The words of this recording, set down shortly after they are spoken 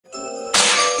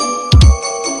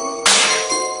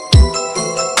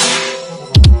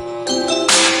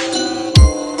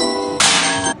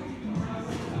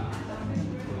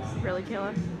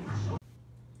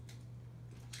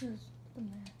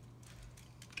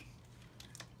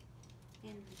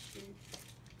and the student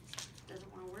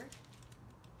doesn't want to work.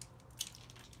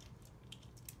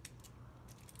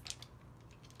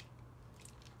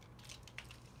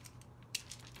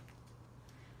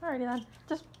 Alrighty then,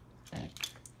 just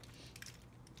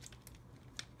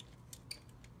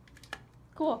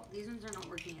cool. These ones are not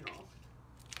working at all.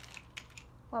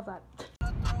 Love that.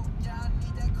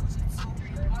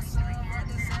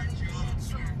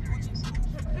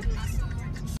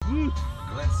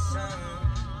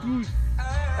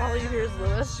 All you hear is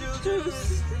Lewis.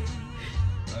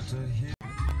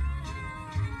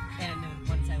 And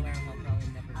once I wear them, I'll probably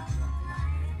never want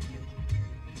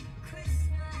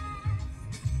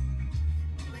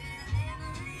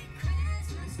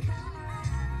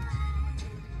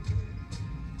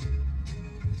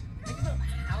Think about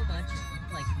how much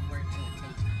like work it would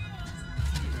take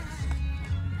to do this.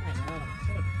 I know.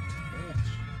 What a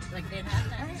bitch. Like they'd have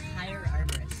to hire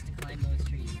arborists to climb those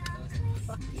trees for those.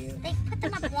 Fuck you. They put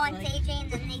them up once, AJ,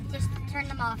 and then they just turn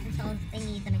them off until they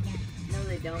need them again. No,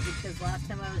 they don't, because last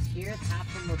time I was here, half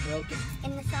of them were broken.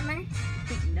 In the summer?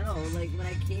 No, like when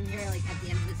I came here, like at the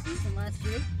end of the season last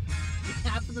year,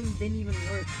 half of them didn't even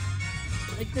work.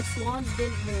 Like the swans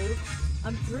didn't move.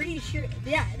 I'm pretty sure.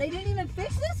 Yeah, they didn't even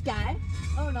fix this guy.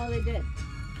 Oh no, they did.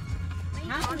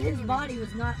 Half of his body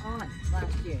was not on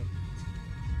last year.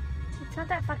 It's not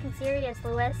that fucking serious,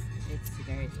 Lewis. It's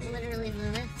very serious. Literally,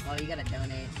 Lewis. Oh, you gotta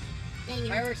donate. Dang it.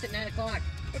 Fireworks at 9 o'clock.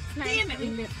 It's nice. Damn it, we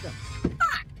missed them.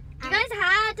 Fuck! You guys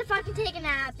had to fucking take a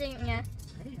nap, didn't you?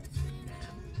 I didn't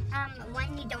have to nap.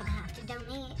 When you don't have to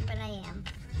donate, but I am.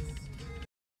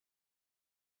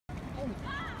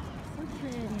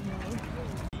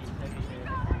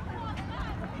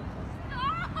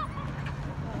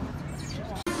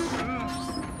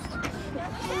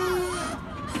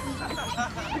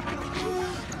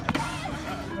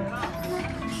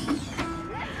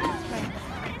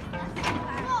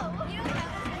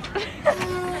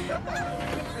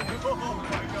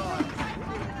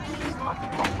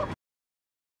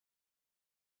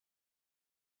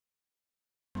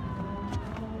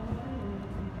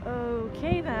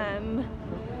 Okay then.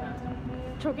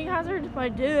 Choking hazard, my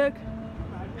dick.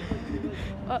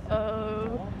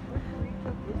 Uh-oh.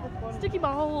 Sticky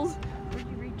balls. Where'd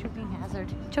you read choking hazard?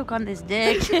 Choke on this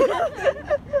dick. I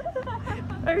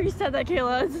already said that,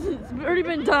 Kayla. It's already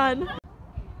been done.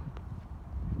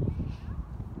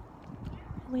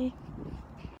 Really?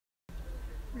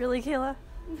 Really, Kayla?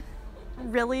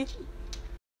 Really?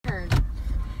 Turn.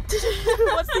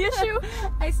 What's the issue?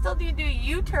 I still need to do a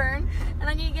U-turn, and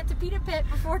I need to get to Peter Pit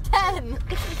before 10.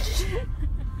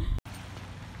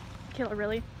 Kayla,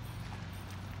 really?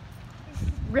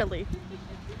 Really?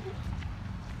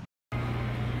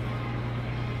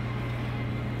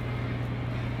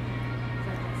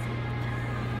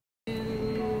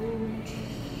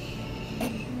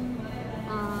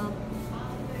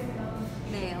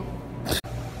 Male.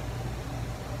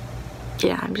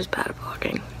 Yeah, I'm just bad at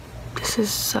vlogging. This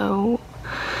is so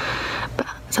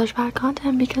such bad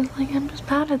content because like I'm just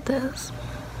bad at this.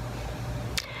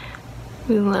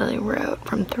 We literally were out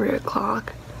from 3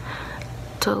 o'clock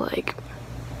to like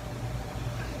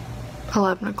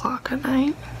 11 o'clock at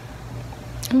night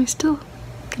and we still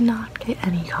did not get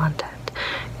any content.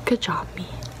 Good job, me.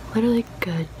 Literally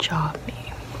good job, me.